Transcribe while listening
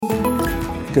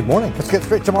Good morning. Let's get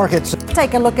straight to markets.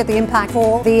 Take a look at the impact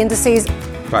for the indices.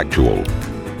 Factual.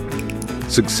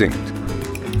 Succinct.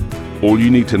 All you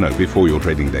need to know before your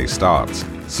trading day starts.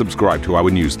 Subscribe to our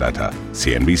newsletter,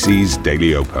 CNBC's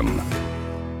Daily Open.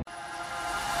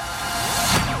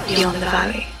 Beyond the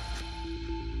Valley.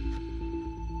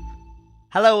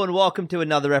 Hello and welcome to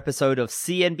another episode of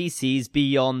CNBC's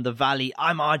Beyond the Valley.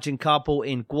 I'm Arjun Kapil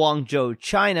in Guangzhou,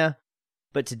 China.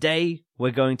 But today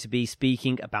we're going to be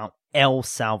speaking about El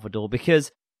Salvador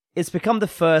because it's become the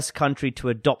first country to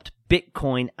adopt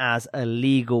Bitcoin as a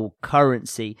legal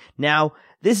currency. Now,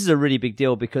 this is a really big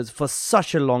deal because for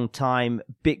such a long time,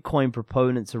 Bitcoin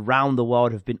proponents around the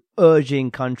world have been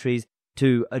urging countries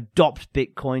to adopt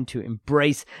Bitcoin, to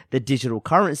embrace the digital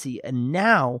currency. And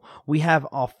now we have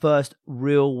our first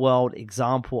real world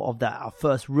example of that, our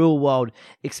first real world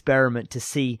experiment to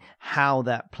see how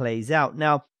that plays out.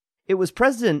 Now, it was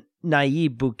President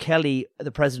Nayib Bukele,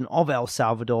 the president of El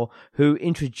Salvador, who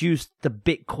introduced the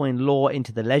Bitcoin law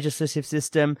into the legislative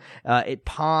system. It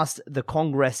passed the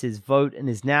Congress's vote and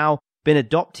is now been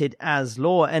adopted as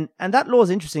law. And that law is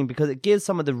interesting because it gives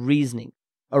some of the reasoning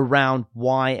around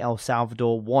why El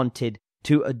Salvador wanted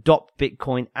to adopt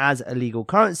Bitcoin as a legal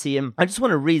currency. And I just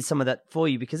want to read some of that for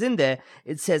you because in there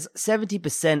it says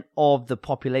 70% of the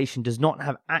population does not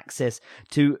have access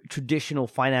to traditional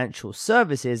financial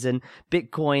services, and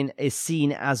Bitcoin is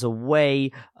seen as a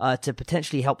way to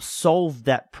potentially help solve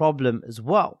that problem as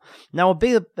well. Now,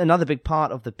 another big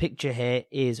part of the picture here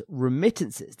is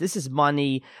remittances. This is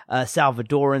money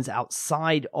Salvadorans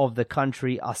outside of the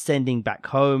country are sending back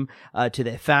home to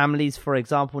their families, for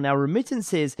example. Now,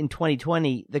 remittances in 2020,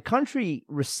 the country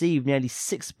received nearly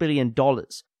 $6 billion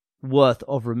worth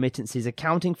of remittances,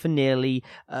 accounting for nearly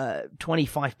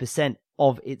 25%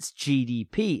 of its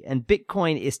GDP. And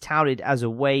Bitcoin is touted as a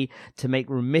way to make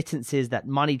remittances, that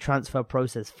money transfer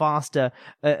process, faster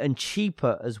and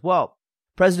cheaper as well.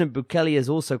 President Bukele has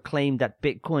also claimed that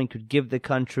Bitcoin could give the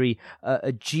country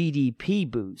a GDP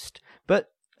boost.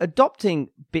 But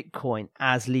adopting Bitcoin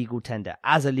as legal tender,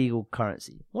 as a legal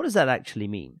currency, what does that actually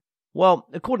mean? Well,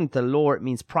 according to the law, it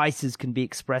means prices can be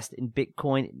expressed in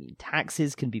Bitcoin. It means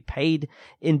taxes can be paid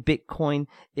in Bitcoin.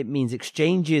 It means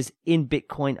exchanges in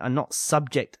Bitcoin are not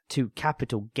subject to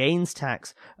capital gains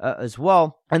tax as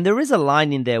well. And there is a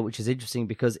line in there which is interesting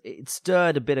because it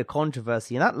stirred a bit of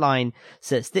controversy. And that line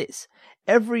says this: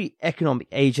 every economic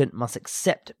agent must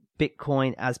accept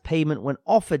Bitcoin as payment when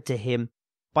offered to him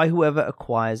by whoever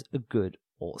acquires a good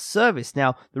or service.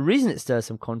 Now, the reason it stirs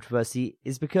some controversy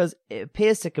is because it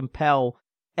appears to compel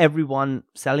everyone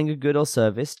selling a good or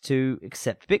service to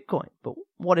accept Bitcoin. But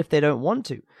what if they don't want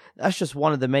to? That's just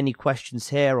one of the many questions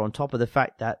here, on top of the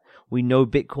fact that we know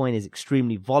Bitcoin is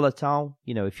extremely volatile.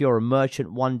 You know, if you're a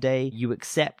merchant one day, you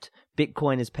accept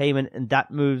Bitcoin as payment and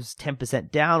that moves 10%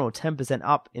 down or 10%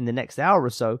 up in the next hour or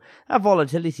so. That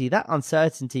volatility, that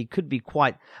uncertainty could be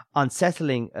quite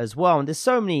unsettling as well. And there's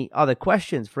so many other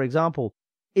questions. For example,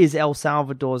 is El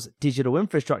Salvador's digital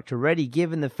infrastructure ready,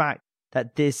 given the fact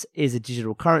that this is a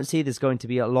digital currency? There's going to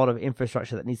be a lot of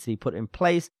infrastructure that needs to be put in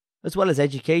place, as well as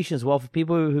education as well for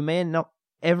people who may not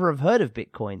ever have heard of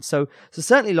Bitcoin. So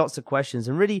certainly lots of questions.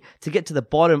 And really, to get to the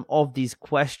bottom of these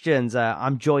questions,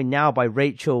 I'm joined now by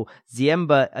Rachel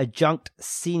Ziemba, adjunct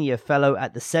senior fellow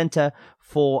at the Center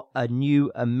for a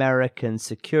New American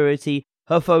Security.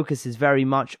 Her focus is very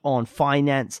much on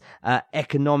finance,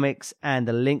 economics, and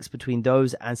the links between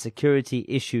those and security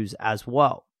issues as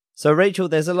well. So, Rachel,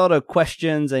 there's a lot of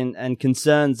questions and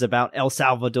concerns about El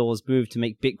Salvador's move to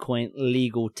make Bitcoin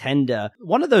legal tender.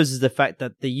 One of those is the fact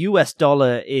that the US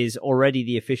dollar is already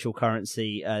the official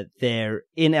currency there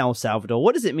in El Salvador.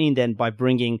 What does it mean then by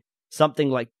bringing something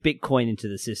like Bitcoin into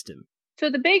the system? So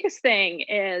the biggest thing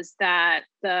is that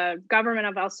the government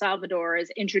of El Salvador is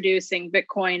introducing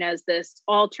Bitcoin as this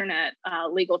alternate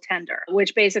legal tender,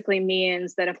 which basically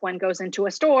means that if one goes into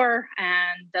a store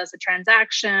and does a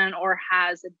transaction or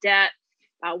has a debt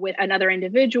with another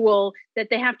individual, that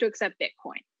they have to accept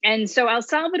Bitcoin. And so El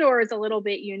Salvador is a little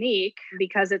bit unique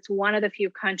because it's one of the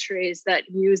few countries that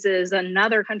uses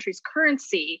another country's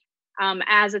currency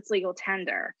as its legal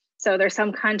tender. So there's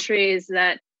some countries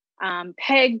that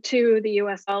pegged to the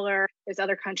US dollar. There's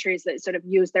other countries that sort of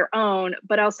use their own,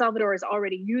 but El Salvador is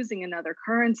already using another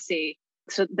currency.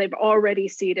 So they've already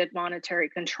ceded monetary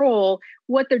control.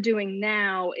 What they're doing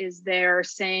now is they're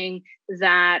saying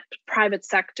that private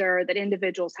sector, that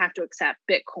individuals have to accept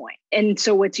Bitcoin. And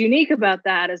so what's unique about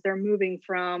that is they're moving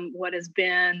from what has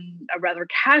been a rather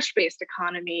cash-based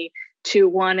economy to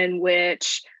one in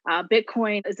which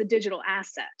Bitcoin is a digital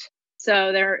asset.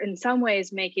 So they're in some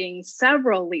ways making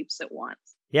several leaps at once.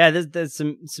 Yeah, there's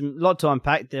some lot to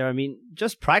unpack there. I mean,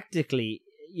 just practically,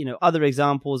 other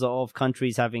examples of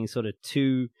countries having sort of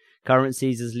two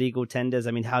currencies as legal tenders.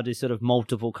 I mean, how do sort of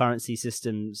multiple currency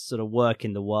systems sort of work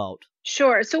in the world?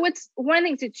 Sure. So one of the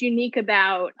things that's unique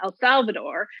about El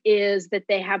Salvador is that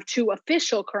they have two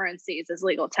official currencies as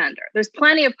legal tender. There's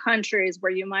plenty of countries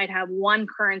where you might have one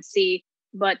currency,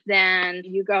 but then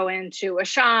you go into a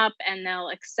shop and they'll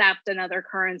accept another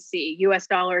currency, US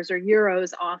dollars or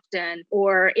euros often,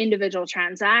 or individual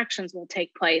transactions will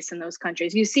take place in those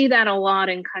countries. You see that a lot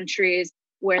in countries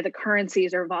where the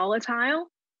currencies are volatile.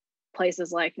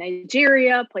 Places like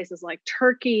Nigeria, places like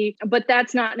Turkey, but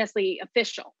that's not necessarily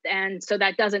official. And so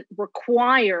that doesn't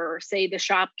require, say, the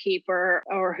shopkeeper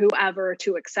or whoever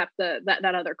to accept that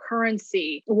other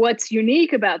currency. What's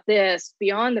unique about this,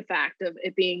 beyond the fact of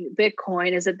it being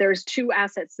Bitcoin, is that there's two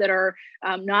assets that are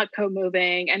not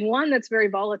co-moving and one that's very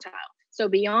volatile. So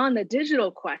beyond the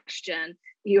digital question,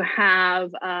 you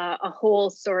have a whole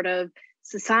sort of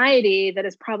society that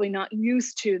is probably not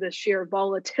used to the sheer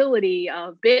volatility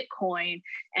of Bitcoin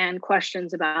and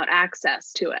questions about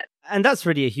access to it. And that's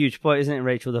really a huge point, isn't it,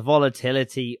 Rachel? The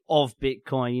volatility of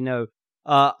Bitcoin.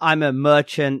 I'm a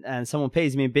merchant and someone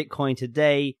pays me in Bitcoin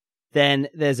today. Then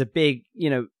there's a big,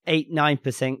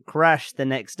 8-9% crash the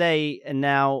next day. And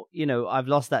now, I've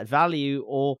lost that value.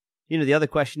 Or, the other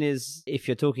question is, if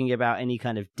you're talking about any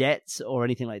kind of debts or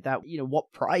anything like that,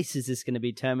 what price is this going to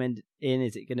be determined in?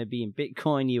 Is it going to be in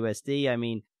Bitcoin, USD? I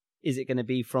mean, is it going to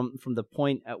be from the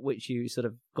point at which you sort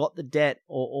of got the debt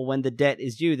or when the debt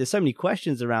is due? There's so many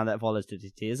questions around that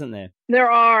volatility, isn't there?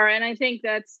 There are. And I think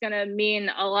that's going to mean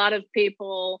a lot of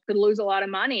people could lose a lot of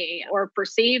money or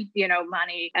perceive,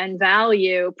 money and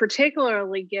value,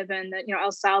 particularly given that,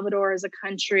 El Salvador is a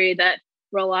country that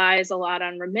relies a lot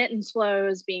on remittance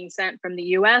flows being sent from the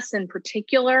US in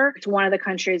particular. It's one of the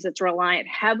countries that's reliant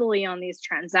heavily on these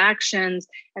transactions.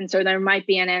 And so there might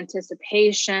be an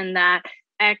anticipation that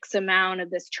X amount of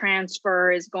this transfer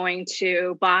is going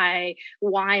to buy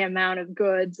Y amount of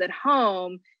goods at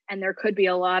home. And there could be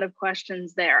a lot of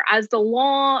questions there. As the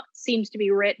law seems to be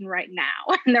written right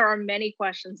now, and there are many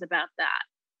questions about that,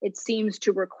 it seems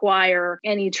to require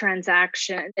any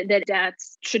transaction that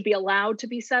debts should be allowed to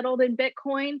be settled in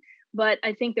Bitcoin. But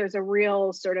I think there's a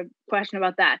real sort of question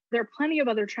about that. There are plenty of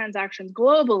other transactions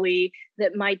globally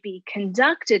that might be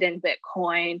conducted in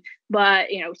Bitcoin, but,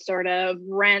 sort of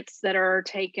rents that are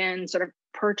taken, sort of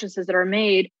purchases that are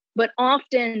made. But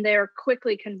often they're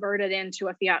quickly converted into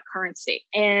a fiat currency.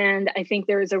 And I think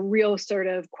there is a real sort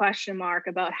of question mark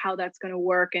about how that's going to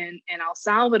work in El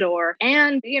Salvador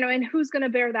and, and who's going to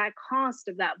bear that cost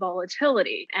of that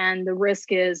volatility. And the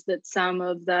risk is that some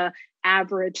of the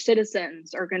average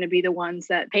citizens are going to be the ones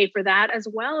that pay for that, as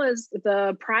well as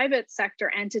the private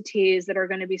sector entities that are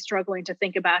going to be struggling to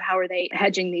think about how are they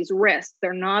hedging these risks. There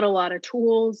are not a lot of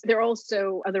tools. There are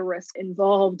also other risks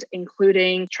involved,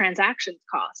 including transaction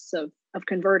costs of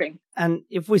converting. And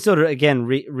if we sort of, again,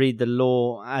 read the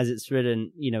law as it's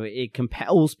written, it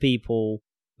compels people,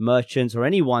 merchants or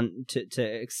anyone to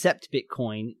accept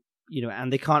Bitcoin,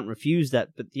 and they can't refuse that.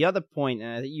 But the other point,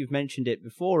 and I think you've mentioned it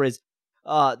before, is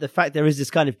the fact there is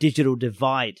this kind of digital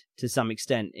divide to some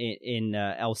extent in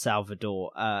El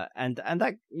Salvador, and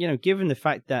that given the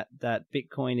fact that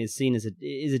Bitcoin is seen as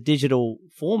a digital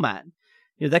format,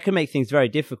 that can make things very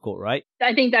difficult, right?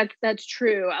 I think that's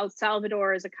true. El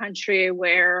Salvador is a country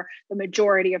where the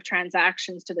majority of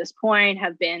transactions to this point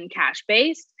have been cash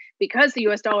based. Because the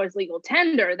US dollar is legal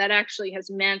tender, that actually has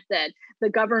meant that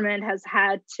the government has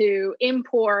had to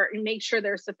import and make sure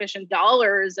there's sufficient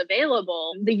dollars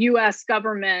available. The US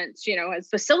government, has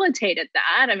facilitated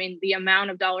that. I mean, the amount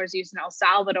of dollars used in El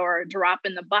Salvador drop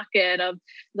in the bucket of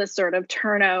the sort of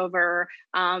turnover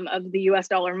of the US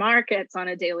dollar markets on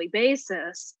a daily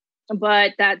basis.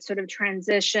 But that sort of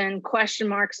transition, question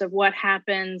marks of what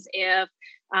happens if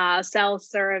cell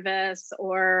service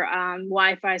or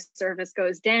Wi-Fi service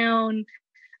goes down.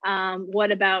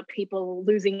 What about people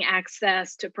losing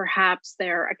access to perhaps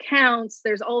their accounts?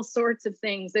 There's all sorts of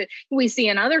things that we see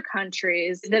in other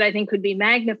countries that I think could be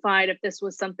magnified if this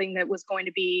was something that was going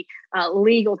to be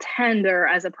legal tender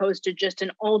as opposed to just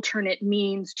an alternate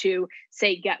means to,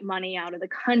 say, get money out of the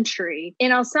country.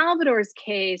 In El Salvador's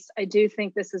case, I do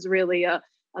think this is really a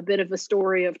bit of a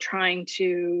story of trying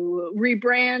to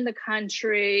rebrand the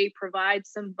country, provide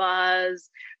some buzz,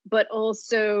 but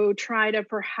also try to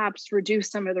perhaps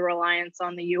reduce some of the reliance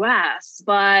on the US.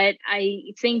 But I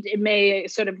think it may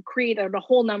sort of create a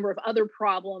whole number of other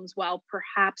problems while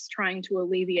perhaps trying to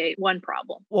alleviate one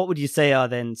problem. What would you say are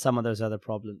then some of those other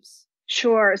problems?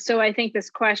 Sure. So I think this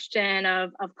question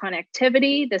of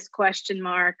connectivity, this question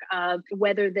mark of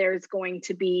whether there's going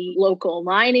to be local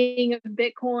mining of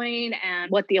Bitcoin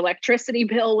and what the electricity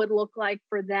bill would look like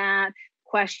for that,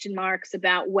 question marks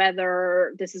about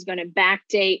whether this is going to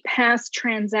backdate past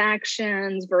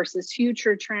transactions versus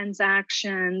future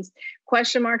transactions,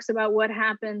 question marks about what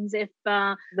happens if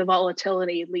the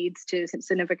volatility leads to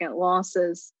significant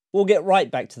losses. We'll get right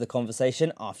back to the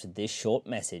conversation after this short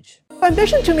message.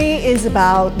 Ambition to me is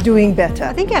about doing better.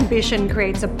 I think ambition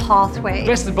creates a pathway. The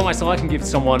best advice I can give to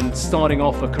someone starting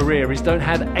off a career is don't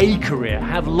have a career,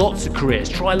 have lots of careers,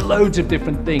 try loads of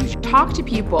different things. Talk to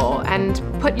people and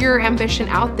put your ambition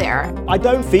out there. I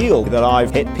don't feel that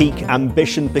I've hit peak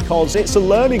ambition because it's a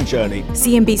learning journey.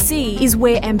 CNBC is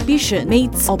where ambition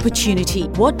meets opportunity.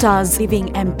 What does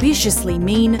living ambitiously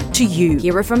mean to you?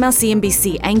 Hear it from our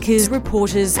CNBC anchors,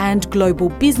 reporters, and global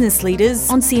business leaders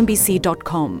on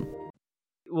CNBC.com.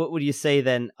 What would you say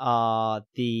then are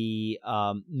the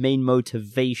main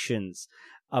motivations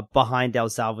behind El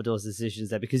Salvador's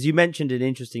decisions there? Because you mentioned an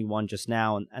interesting one just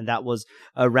now, and that was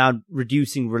around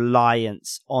reducing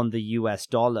reliance on the US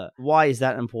dollar. Why is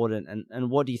that important?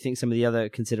 And what do you think some of the other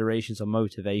considerations or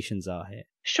motivations are here?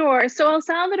 Sure. So El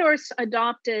Salvador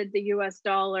adopted the US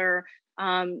dollar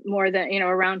more than,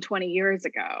 around 20 years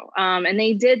ago. And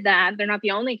they did that. They're not the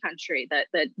only country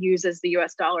that uses the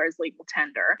US dollar as legal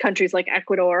tender. Countries like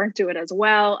Ecuador do it as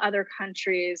well. Other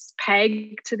countries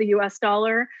peg to the US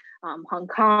dollar, Hong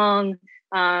Kong,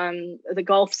 the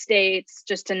Gulf states,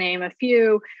 just to name a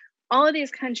few. All of these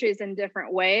countries in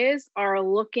different ways are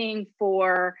looking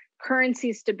for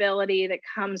currency stability that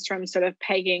comes from sort of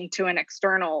pegging to an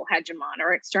external hegemon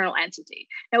or external entity.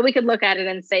 Now, we could look at it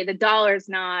and say the dollar is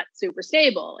not super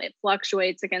stable. It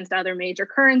fluctuates against other major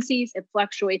currencies. It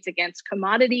fluctuates against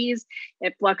commodities.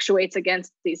 It fluctuates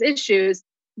against these issues.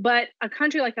 But a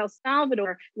country like El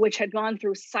Salvador, which had gone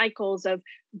through cycles of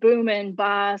boom and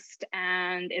bust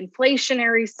and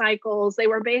inflationary cycles, they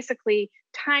were basically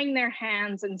tying their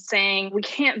hands and saying, we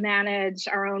can't manage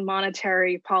our own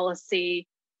monetary policy.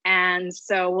 And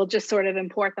so we'll just sort of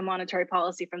import the monetary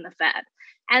policy from the Fed.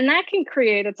 And that can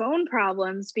create its own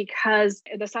problems because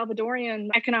the Salvadorian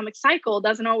economic cycle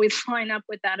doesn't always line up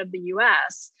with that of the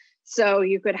US. So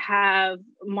you could have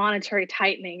monetary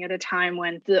tightening at a time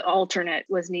when the alternate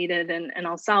was needed in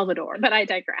El Salvador. But I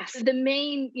digress. The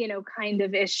main, kind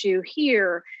of issue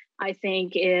here, I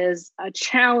think, is a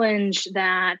challenge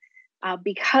that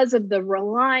because of the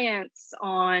reliance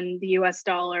on the US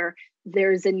dollar,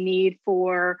 there's a need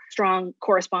for strong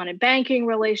correspondent banking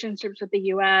relationships with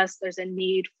the US. There's a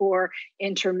need for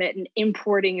intermittent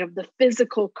importing of the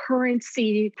physical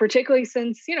currency, particularly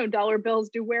since, dollar bills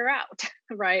do wear out,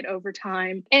 right, over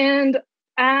time. And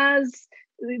as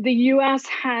the US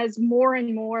has more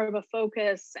and more of a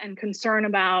focus and concern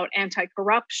about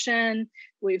anti-corruption,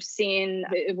 we've seen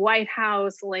the White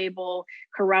House label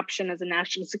corruption as a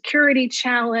national security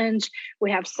challenge.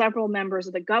 We have several members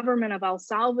of the government of El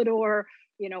Salvador,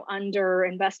 under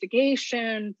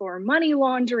investigation for money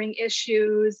laundering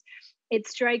issues. It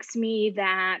strikes me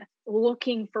that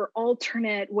looking for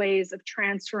alternate ways of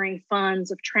transferring funds,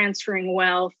 of transferring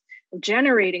wealth, of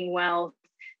generating wealth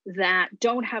that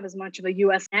don't have as much of a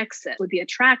U.S. exit would be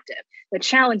attractive. The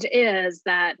challenge is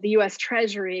that the U.S.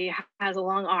 Treasury has a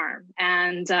long arm,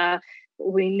 and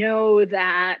we know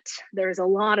that there's a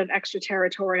lot of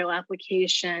extraterritorial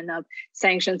application of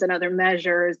sanctions and other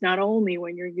measures, not only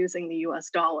when you're using the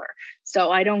U.S. dollar.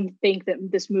 So I don't think that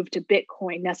this move to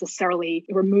Bitcoin necessarily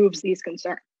removes these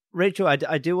concerns. Rachel,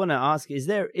 I do want to ask, is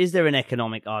there an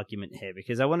economic argument here?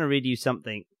 Because I want to read you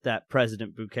something that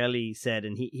President Bukele said,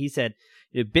 and he said,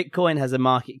 Bitcoin has a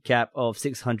market cap of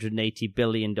 $680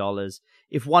 billion.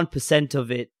 If 1%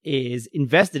 of it is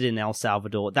invested in El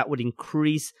Salvador, that would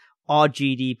increase our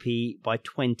GDP by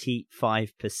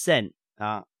 25%.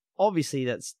 Obviously,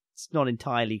 that's not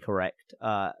entirely correct,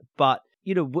 but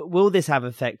will this have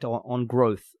effect on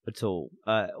growth at all?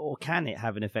 Or can it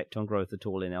have an effect on growth at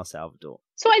all in El Salvador?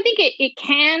 So I think it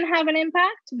can have an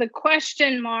impact. The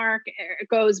question mark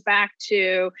goes back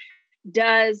to,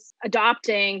 does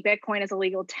adopting Bitcoin as a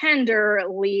legal tender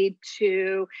lead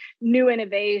to new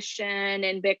innovation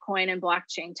in Bitcoin and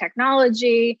blockchain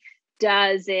technology?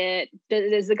 Does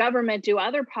the government do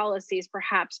other policies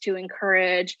perhaps to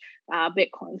encourage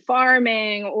Bitcoin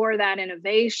farming or that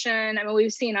innovation? I mean,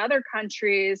 we've seen other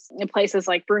countries in places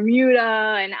like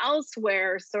Bermuda and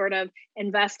elsewhere sort of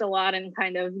invest a lot in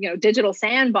kind of, digital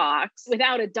sandbox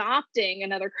without adopting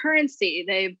another currency.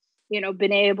 They've,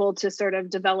 been able to sort of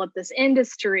develop this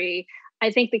industry.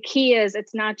 I think the key is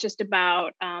it's not just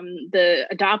about the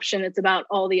adoption, it's about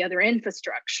all the other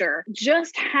infrastructure.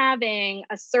 Just having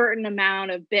a certain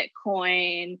amount of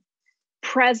Bitcoin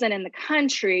present in the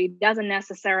country doesn't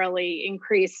necessarily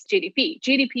increase GDP.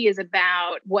 GDP is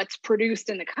about what's produced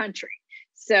in the country.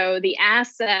 So the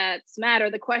assets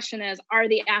matter. The question is, are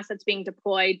the assets being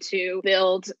deployed to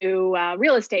build new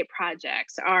real estate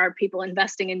projects? Are people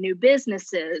investing in new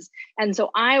businesses? And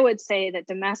so I would say that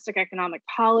domestic economic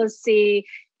policy,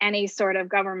 any sort of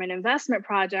government investment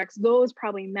projects, those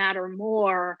probably matter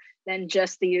more than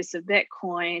just the use of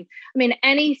Bitcoin. I mean,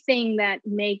 anything that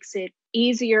makes it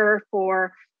easier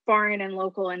for foreign and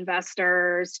local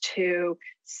investors to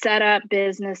set up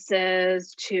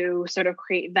businesses, to sort of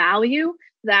create value,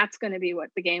 that's going to be what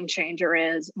the game changer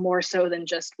is, more so than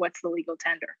just what's the legal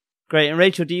tender. Great. And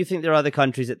Rachel, do you think there are other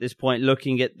countries at this point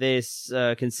looking at this,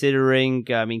 considering,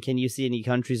 can you see any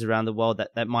countries around the world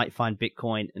that might find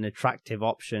Bitcoin an attractive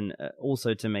option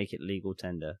also to make it legal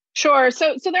tender? Sure.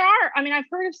 So there are, I've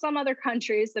heard of some other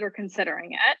countries that are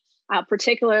considering it.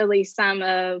 Particularly some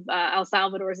of El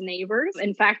Salvador's neighbors.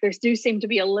 In fact, there do seem to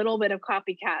be a little bit of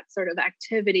copycat sort of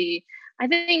activity. I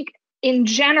think in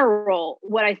general,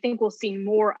 what I think we'll see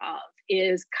more of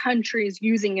is countries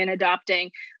using and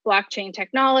adopting blockchain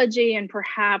technology and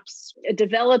perhaps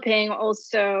developing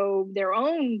also their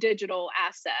own digital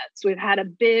assets. We've had a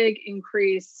big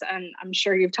increase, and I'm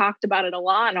sure you've talked about it a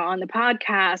lot on the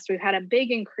podcast. We've had a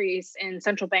big increase in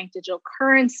central bank digital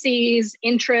currencies,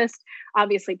 interest,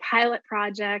 obviously pilot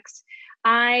projects.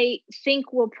 I think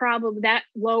that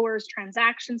lowers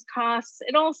transactions costs.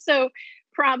 It also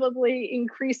probably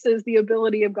increases the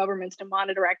ability of governments to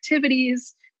monitor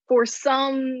activities. For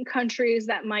some countries,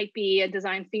 that might be a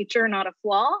design feature, not a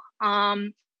flaw.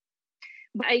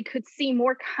 But I could see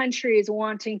more countries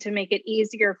wanting to make it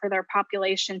easier for their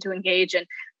population to engage in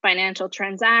financial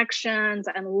transactions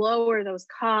and lower those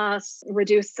costs,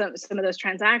 reduce some of those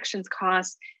transactions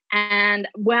costs. And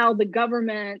while the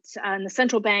government and the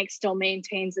central bank still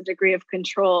maintains a degree of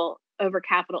control over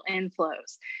capital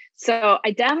inflows. So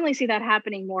I definitely see that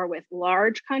happening more with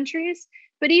large countries,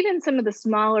 but even some of the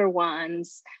smaller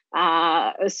ones,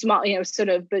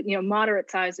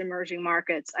 moderate-sized emerging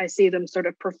markets, I see them sort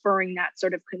of preferring that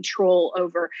sort of control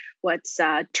over what's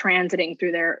transiting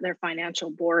through their financial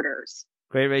borders.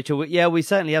 Great, Rachel. Yeah, we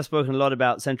certainly have spoken a lot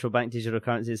about central bank digital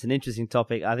currency. It's an interesting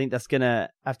topic. I think that's going to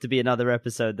have to be another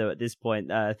episode, though, at this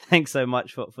point. Thanks so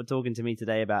much for talking to me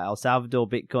today about El Salvador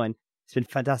Bitcoin. It's been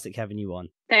fantastic having you on.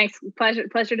 Thanks.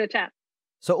 Pleasure to chat.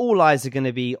 So all eyes are going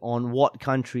to be on what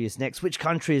country is next, which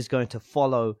country is going to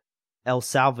follow El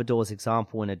Salvador's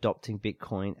example in adopting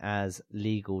Bitcoin as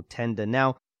legal tender.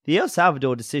 Now, the El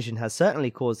Salvador decision has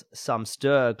certainly caused some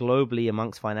stir globally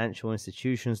amongst financial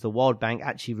institutions. The World Bank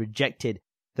actually rejected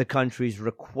the country's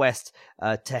request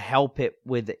to help it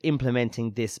with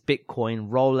implementing this Bitcoin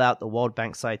rollout, the World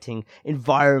Bank citing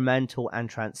environmental and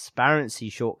transparency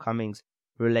shortcomings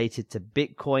related to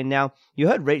Bitcoin. Now, you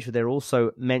heard Rachel there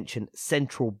also mention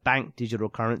central bank digital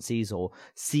currencies, or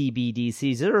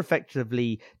CBDCs. They're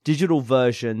effectively digital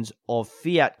versions of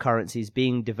fiat currencies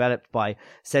being developed by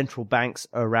central banks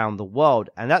around the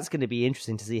world. And that's going to be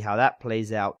interesting to see how that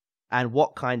plays out and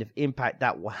what kind of impact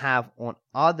that will have on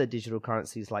other digital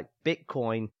currencies like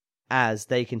Bitcoin as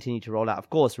they continue to roll out. Of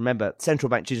course, remember,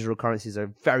 central bank digital currencies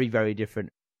are very, very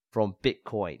different from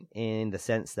Bitcoin in the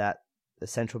sense that the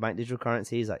central bank digital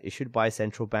currencies are issued by a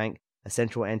central bank, a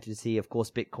central entity. Of course,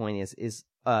 Bitcoin is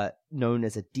known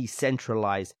as a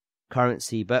decentralized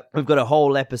currency. But we've got a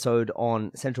whole episode on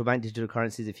central bank digital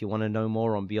currencies if you want to know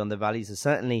more on Beyond the Valley. So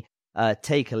certainly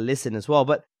take a listen as well.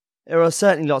 But there are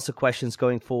certainly lots of questions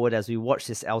going forward as we watch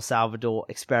this El Salvador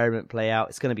experiment play out.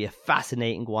 It's going to be a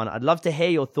fascinating one. I'd love to hear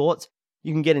your thoughts.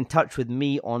 You can get in touch with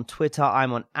me on Twitter.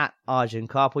 I'm on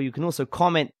 @ArjunKarpal. You can also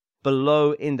comment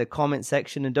below in the comment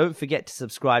section, and don't forget to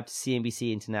subscribe to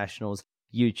CNBC International's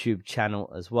YouTube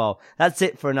channel as well. That's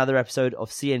it for another episode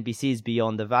of CNBC's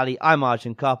Beyond the Valley. I'm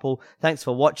Arjun Karpal. Thanks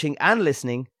for watching and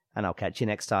listening, and I'll catch you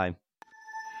next time.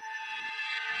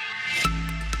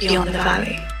 Beyond the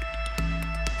Valley.